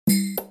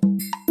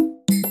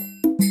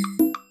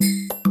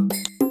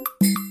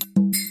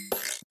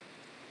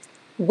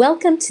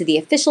Welcome to the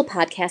official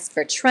podcast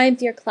for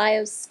Triumvir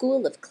Clio's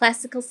School of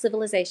Classical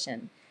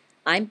Civilization.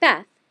 I'm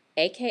Beth,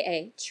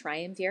 aka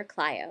Triumvir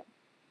Clio.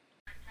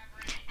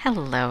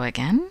 Hello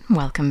again.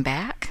 Welcome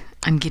back.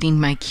 I'm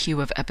getting my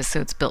queue of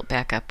episodes built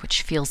back up,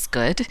 which feels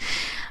good.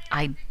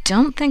 I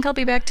don't think I'll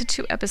be back to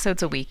 2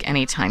 episodes a week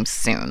anytime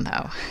soon,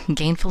 though.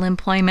 Gainful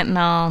employment and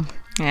all,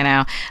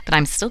 but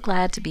I'm still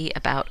glad to be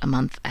about a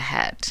month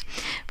ahead,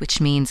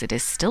 which means it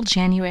is still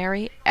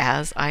January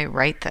as I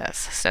write this.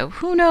 So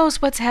who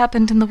knows what's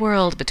happened in the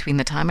world between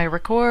the time I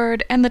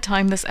record and the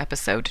time this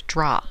episode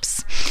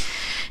drops.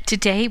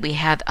 Today we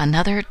have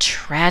another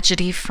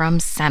tragedy from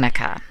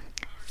Seneca.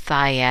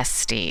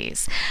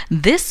 Thyestes.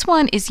 This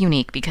one is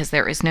unique because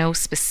there is no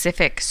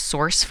specific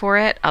source for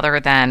it other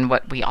than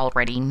what we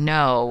already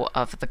know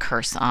of the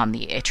curse on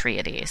the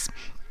Atreides.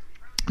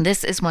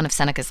 This is one of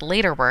Seneca's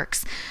later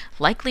works,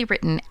 likely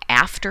written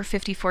after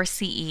 54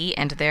 CE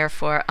and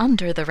therefore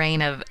under the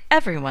reign of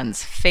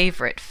everyone's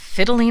favorite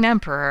fiddling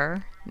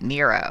emperor,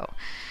 Nero.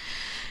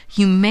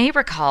 You may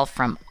recall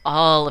from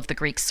all of the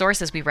Greek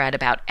sources we read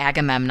about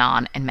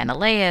Agamemnon and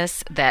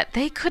Menelaus that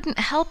they couldn't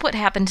help what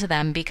happened to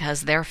them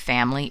because their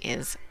family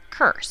is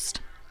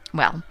cursed.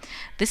 Well,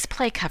 this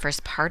play covers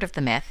part of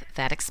the myth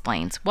that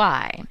explains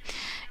why.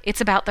 It's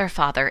about their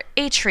father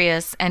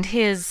Atreus and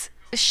his,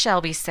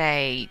 shall we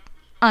say,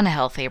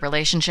 unhealthy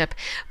relationship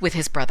with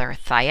his brother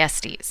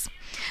Thyestes.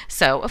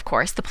 So, of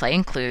course, the play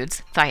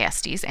includes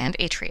Thyestes and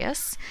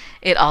Atreus.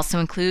 It also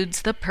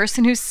includes the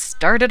person who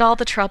started all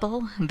the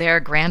trouble, their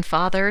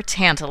grandfather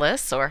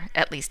Tantalus, or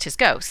at least his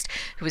ghost,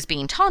 who is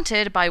being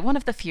taunted by one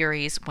of the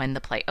Furies when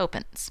the play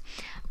opens.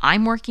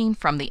 I'm working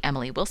from the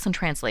Emily Wilson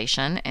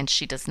translation, and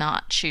she does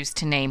not choose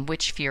to name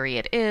which Fury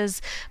it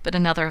is, but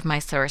another of my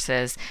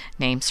sources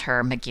names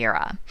her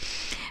Megaera.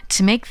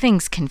 To make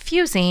things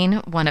confusing,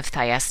 one of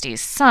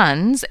Thyestes'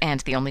 sons,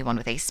 and the only one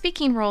with a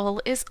speaking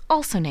role, is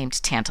also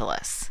named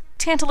Tantalus.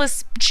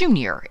 Tantalus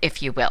Jr.,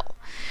 if you will.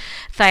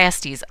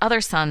 Thyestes' other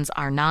sons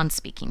are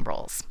non-speaking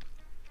roles.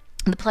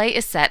 The play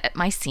is set at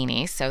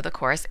Mycenae, so the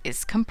chorus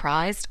is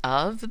comprised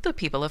of the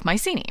people of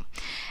Mycenae.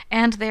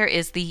 And there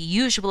is the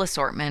usual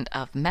assortment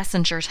of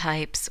messenger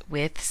types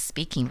with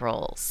speaking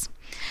roles.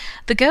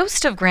 The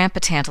ghost of Grandpa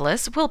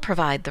Tantalus will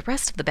provide the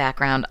rest of the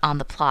background on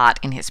the plot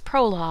in his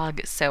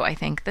prologue, so I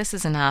think this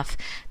is enough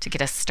to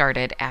get us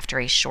started after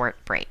a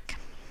short break.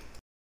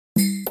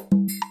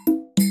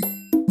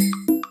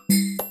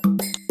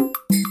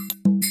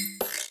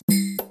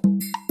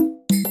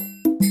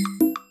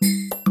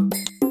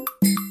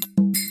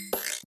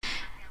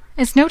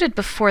 As noted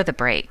before the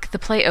break, the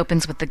play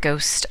opens with the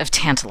ghost of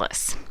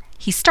Tantalus.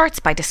 He starts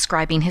by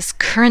describing his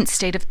current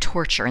state of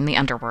torture in the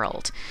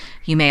underworld.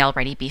 You may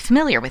already be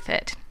familiar with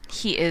it.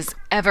 He is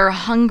ever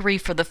hungry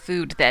for the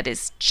food that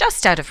is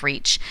just out of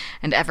reach,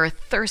 and ever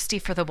thirsty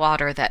for the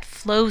water that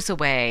flows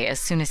away as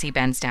soon as he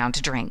bends down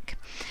to drink.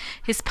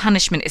 His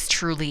punishment is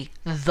truly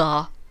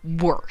the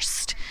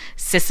worst.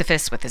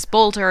 Sisyphus with his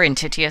boulder and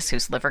Tityus,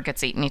 whose liver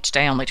gets eaten each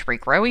day only to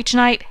regrow each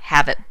night,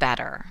 have it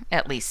better,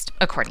 at least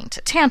according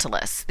to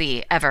Tantalus,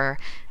 the ever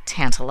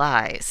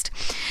tantalized.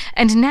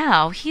 And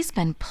now he's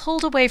been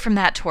pulled away from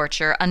that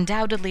torture,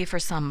 undoubtedly for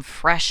some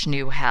fresh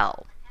new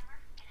hell.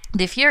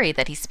 The Fury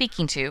that he's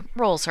speaking to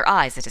rolls her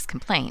eyes at his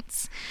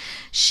complaints.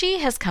 She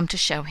has come to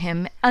show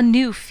him a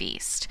new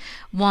feast,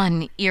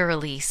 one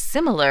eerily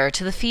similar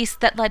to the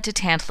feast that led to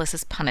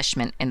Tantalus's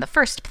punishment in the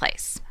first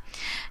place.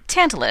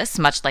 Tantalus,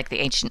 much like the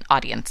ancient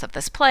audience of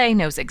this play,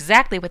 knows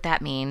exactly what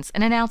that means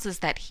and announces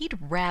that he'd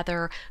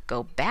rather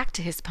go back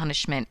to his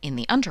punishment in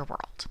the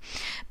underworld.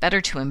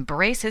 Better to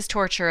embrace his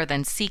torture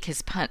than see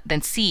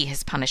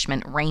his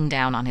punishment rain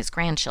down on his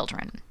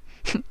grandchildren.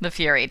 The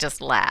Fury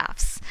just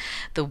laughs.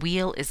 The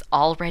wheel is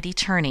already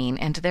turning,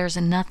 and there's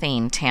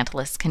nothing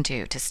Tantalus can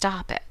do to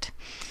stop it.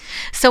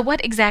 So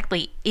what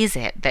exactly is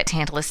it that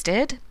Tantalus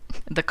did?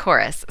 The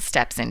chorus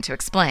steps in to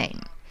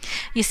explain.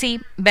 You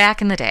see,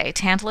 back in the day,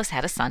 Tantalus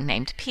had a son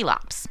named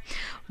Pelops.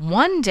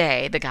 One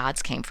day, the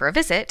gods came for a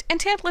visit, and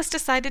Tantalus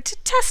decided to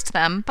test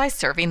them by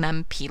serving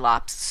them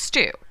Pelops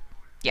stew.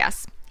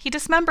 Yes, he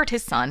dismembered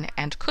his son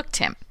and cooked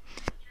him.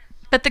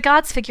 But the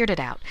gods figured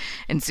it out,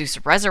 and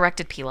Zeus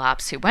resurrected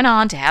Pelops, who went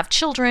on to have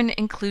children,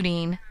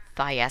 including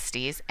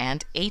Thyestes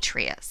and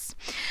Atreus.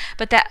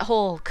 But that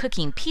whole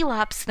cooking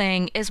Pelops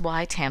thing is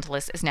why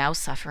Tantalus is now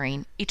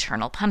suffering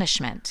eternal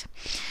punishment.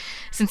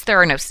 Since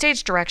there are no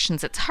stage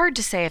directions, it's hard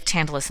to say if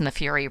Tantalus and the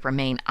Fury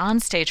remain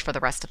on stage for the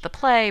rest of the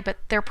play, but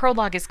their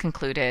prologue is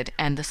concluded,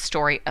 and the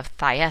story of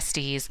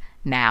Thyestes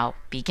now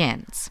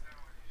begins.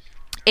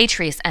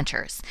 Atreus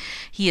enters.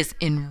 He is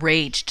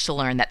enraged to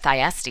learn that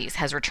Thyestes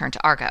has returned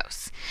to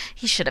Argos.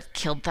 He should have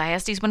killed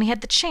Thyestes when he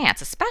had the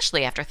chance,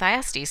 especially after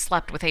Thyestes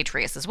slept with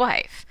Atreus'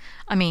 wife.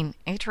 I mean,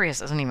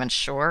 Atreus isn't even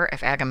sure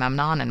if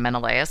Agamemnon and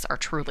Menelaus are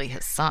truly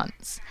his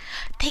sons.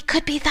 They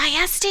could be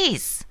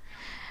Thyestes!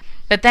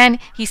 But then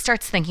he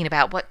starts thinking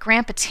about what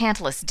Grandpa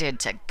Tantalus did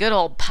to good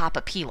old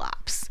Papa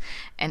Pelops.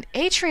 And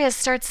Atreus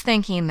starts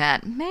thinking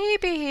that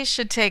maybe he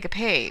should take a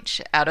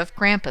page out of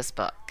Grandpa's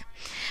book.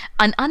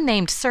 An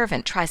unnamed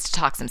servant tries to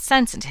talk some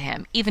sense into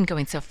him, even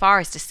going so far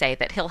as to say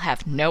that he'll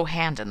have no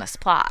hand in this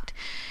plot.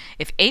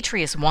 If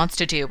Atreus wants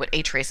to do what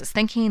Atreus is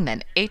thinking,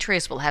 then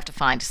Atreus will have to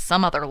find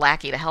some other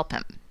lackey to help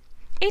him.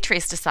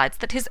 Atreus decides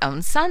that his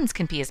own sons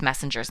can be his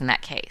messengers in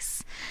that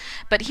case.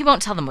 But he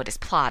won't tell them what his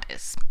plot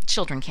is.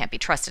 Children can't be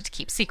trusted to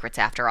keep secrets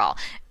after all.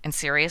 And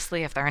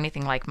seriously, if they're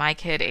anything like my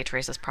kid,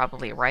 Atreus is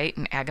probably right,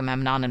 and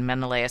Agamemnon and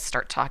Menelaus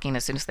start talking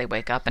as soon as they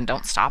wake up and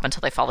don't stop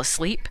until they fall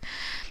asleep.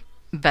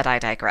 But I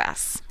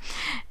digress.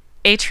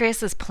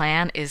 Atreus'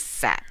 plan is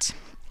set.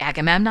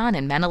 Agamemnon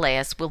and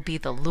Menelaus will be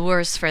the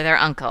lures for their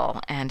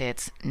uncle, and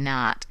it's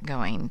not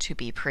going to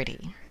be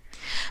pretty.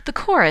 The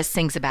chorus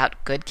sings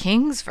about good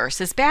kings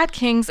versus bad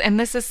kings, and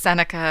this is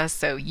Seneca,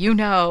 so you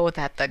know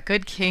that the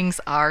good kings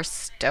are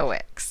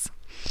Stoics.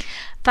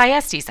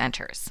 Thyestes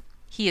enters.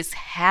 He is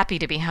happy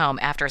to be home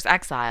after his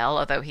exile,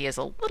 although he is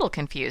a little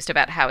confused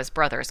about how his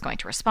brother is going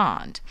to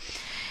respond.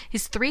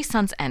 His 3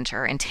 sons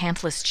enter, and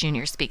Tantalus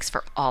Jr. speaks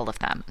for all of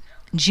them.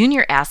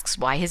 Junior asks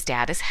why his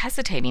dad is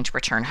hesitating to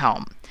return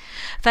home.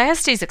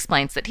 Thyestes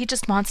explains that he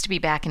just wants to be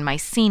back in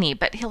Mycenae,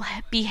 but he'll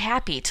be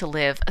happy to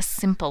live a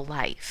simple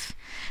life.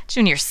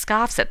 Junior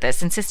scoffs at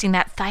this, insisting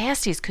that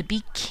Thyestes could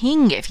be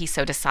king if he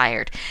so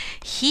desired.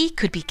 He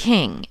could be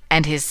king,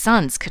 and his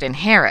sons could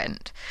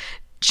inherit.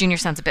 Junior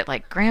sounds a bit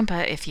like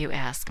Grandpa, if you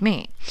ask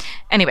me.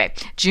 Anyway,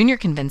 Junior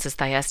convinces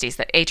Thyestes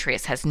that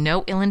Atreus has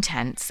no ill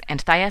intents,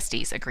 and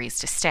Thyestes agrees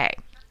to stay.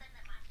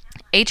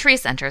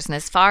 Atreus enters, and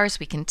as far as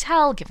we can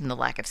tell, given the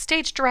lack of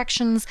stage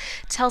directions,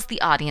 tells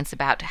the audience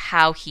about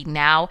how he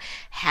now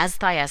has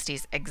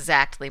Thyestes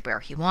exactly where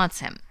he wants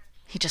him.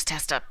 He just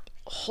has to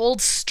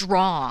hold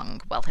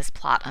strong while his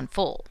plot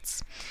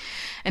unfolds.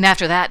 And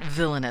after that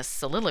villainous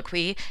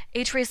soliloquy,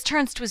 Atreus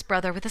turns to his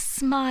brother with a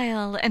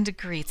smile and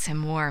greets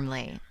him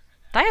warmly.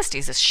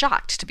 Thyestes is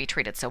shocked to be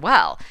treated so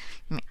well.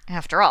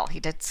 After all, he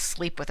did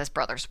sleep with his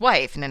brother's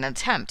wife in an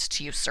attempt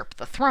to usurp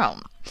the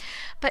throne.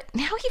 But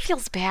now he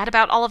feels bad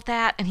about all of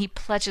that, and he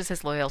pledges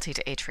his loyalty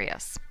to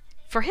Atreus.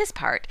 For his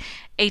part,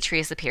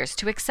 Atreus appears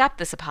to accept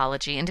this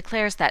apology and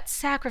declares that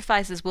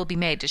sacrifices will be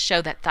made to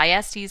show that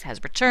Thyestes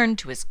has returned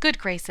to his good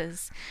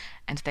graces,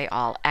 and they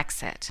all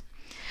exit.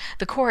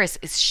 The chorus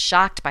is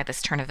shocked by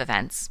this turn of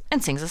events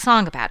and sings a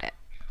song about it.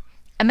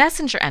 A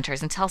messenger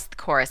enters and tells the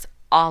chorus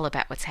all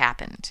about what's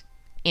happened,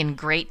 in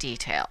great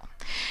detail.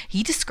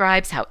 He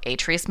describes how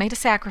Atreus made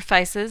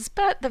sacrifices,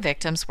 but the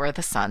victims were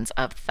the sons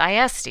of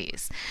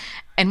Thyestes.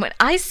 And when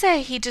I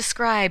say he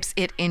describes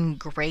it in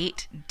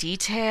great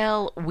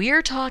detail,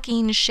 we're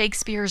talking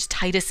Shakespeare's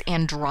Titus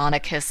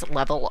Andronicus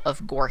level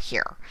of gore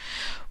here.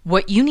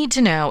 What you need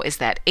to know is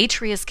that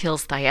Atreus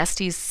kills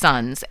Thyestes'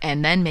 sons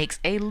and then makes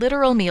a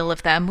literal meal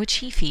of them, which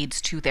he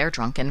feeds to their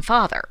drunken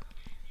father.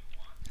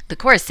 The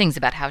chorus sings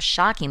about how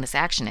shocking this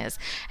action is,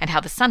 and how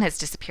the sun has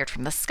disappeared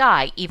from the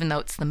sky, even though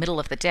it's the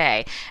middle of the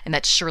day, and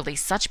that surely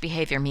such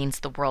behavior means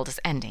the world is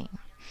ending.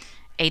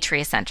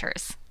 Atreus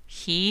enters.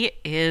 He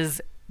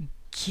is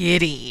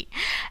giddy.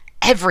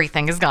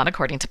 Everything has gone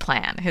according to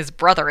plan. His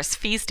brother is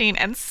feasting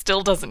and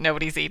still doesn't know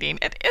what he's eating.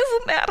 And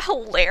isn't that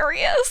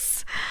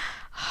hilarious?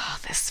 Oh,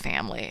 this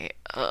family.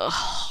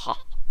 Ugh.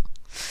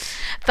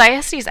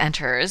 Thyestes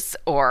enters,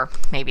 or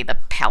maybe the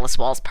palace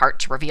walls part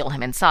to reveal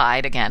him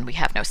inside. Again, we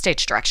have no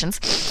stage directions.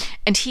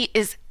 And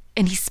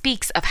he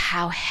speaks of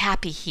how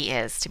happy he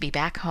is to be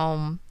back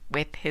home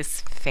with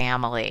his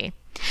family.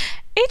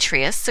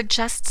 Atreus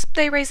suggests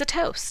they raise a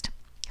toast.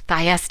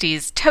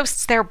 Thyestes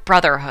toasts their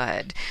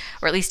brotherhood,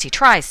 or at least he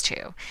tries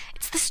to.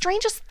 It's the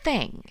strangest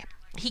thing.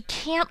 He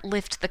can't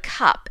lift the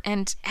cup,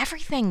 and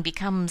everything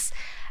becomes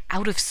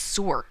out of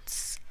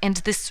sorts, and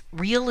this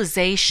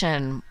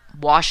realization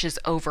washes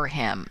over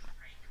him.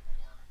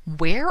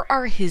 Where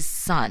are his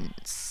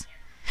sons?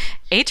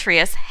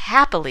 Atreus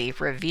happily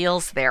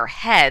reveals their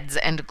heads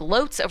and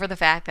gloats over the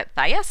fact that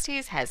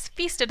Thyestes has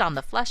feasted on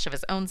the flesh of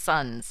his own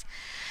sons.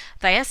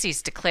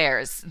 Thyestes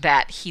declares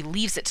that he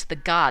leaves it to the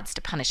gods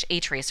to punish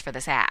Atreus for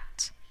this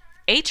act.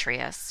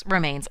 Atreus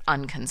remains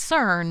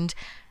unconcerned,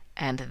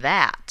 and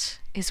that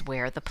is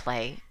where the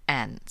play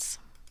ends.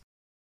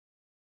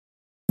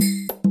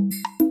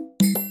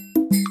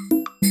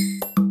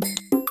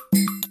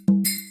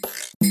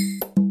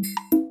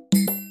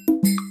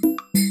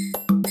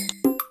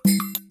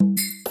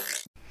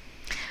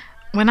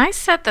 When I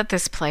said that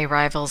this play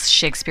rivals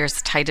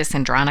Shakespeare's Titus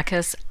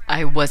Andronicus,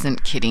 I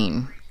wasn't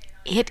kidding.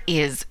 It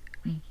is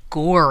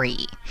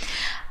gory.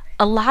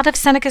 A lot of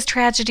Seneca's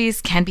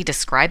tragedies can be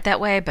described that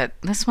way, but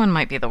this one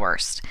might be the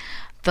worst.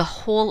 The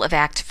whole of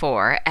Act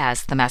 4,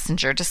 as the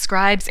messenger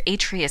describes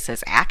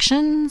Atreus'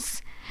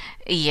 actions,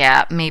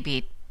 yeah,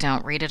 maybe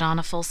don't read it on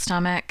a full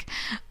stomach.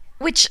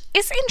 Which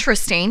is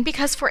interesting,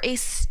 because for a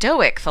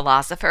Stoic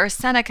philosopher,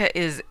 Seneca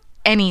is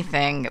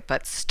anything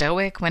but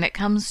stoic when it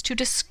comes to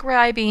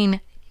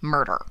describing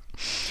murder.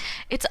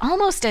 It's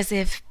almost as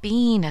if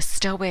being a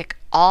Stoic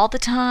all the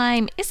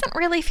time isn't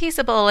really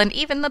feasible, and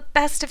even the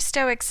best of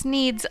Stoics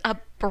needs a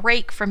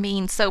break from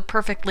being so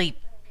perfectly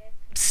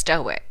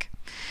stoic.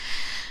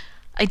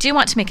 I do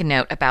want to make a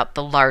note about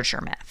the larger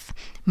myth.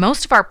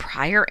 Most of our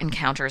prior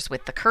encounters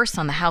with the curse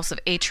on the house of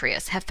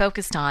Atreus have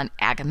focused on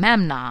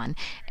Agamemnon,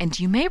 and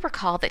you may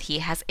recall that he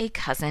has a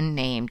cousin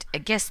named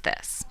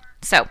Aegisthus.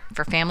 So,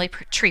 for family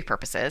tree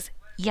purposes,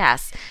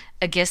 yes,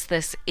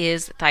 Aegisthus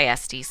is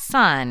Thyestes'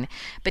 son,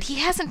 but he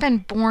hasn't been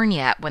born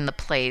yet when the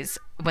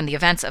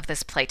events of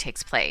this play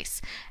takes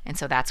place, and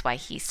so that's why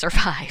he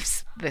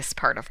survives this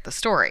part of the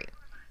story.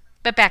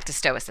 But back to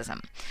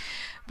Stoicism.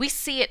 We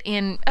see it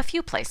in a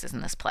few places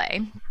in this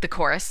play. The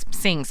chorus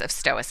sings of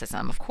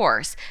Stoicism, of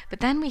course, but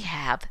then we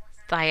have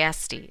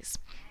Thyestes.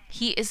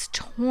 He is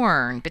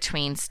torn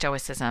between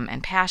Stoicism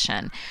and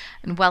passion,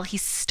 and while he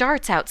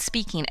starts out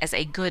speaking as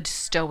a good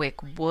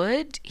Stoic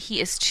would, he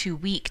is too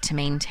weak to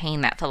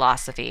maintain that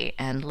philosophy,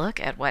 and look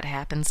at what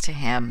happens to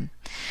him.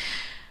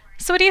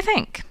 So what do you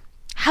think?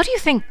 How do you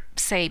think,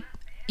 say,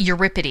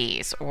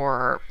 Euripides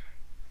or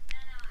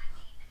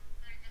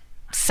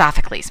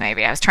Sophocles,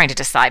 maybe? I was trying to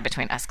decide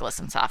between Aeschylus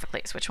and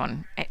Sophocles, which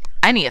one,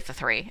 any of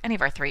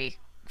our three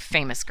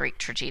famous Greek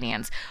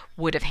tragedians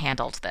would have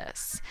handled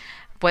this.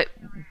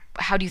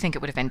 How do you think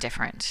it would have been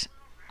different?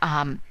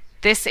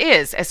 This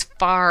is, as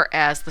far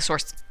as the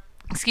sources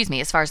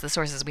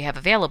we have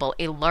available,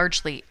 a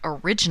largely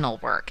original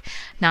work,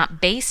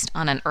 not based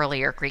on an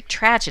earlier Greek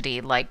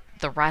tragedy like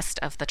the rest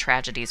of the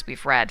tragedies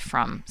we've read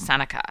from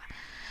Seneca.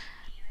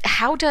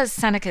 How does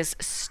Seneca's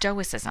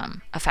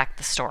Stoicism affect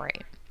the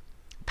story?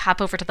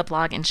 Pop over to the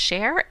blog and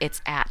share.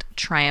 It's at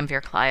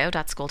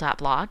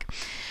triumvirclio.school.blog.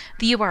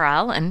 The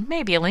URL and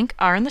maybe a link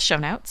are in the show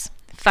notes.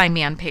 Find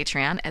me on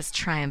Patreon as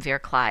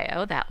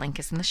Triumvirclio. That link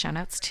is in the show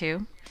notes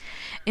too.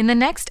 In the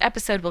next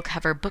episode, we'll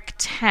cover Book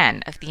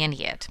 10 of the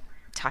Aeneid.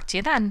 Talk to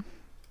you then.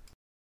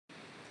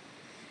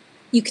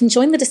 You can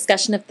join the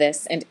discussion of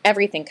this and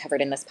everything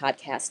covered in this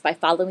podcast by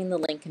following the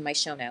link in my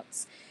show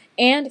notes.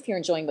 And if you're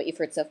enjoying what you've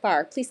heard so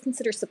far, please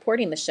consider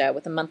supporting the show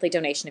with a monthly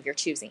donation of your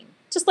choosing,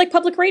 just like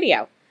public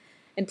radio.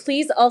 And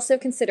please also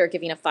consider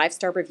giving a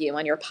 5-star review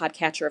on your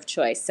podcatcher of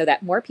choice so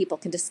that more people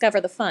can discover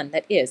the fun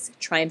that is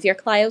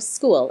Triumvirclio's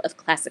School of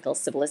Classical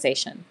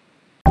Civilization.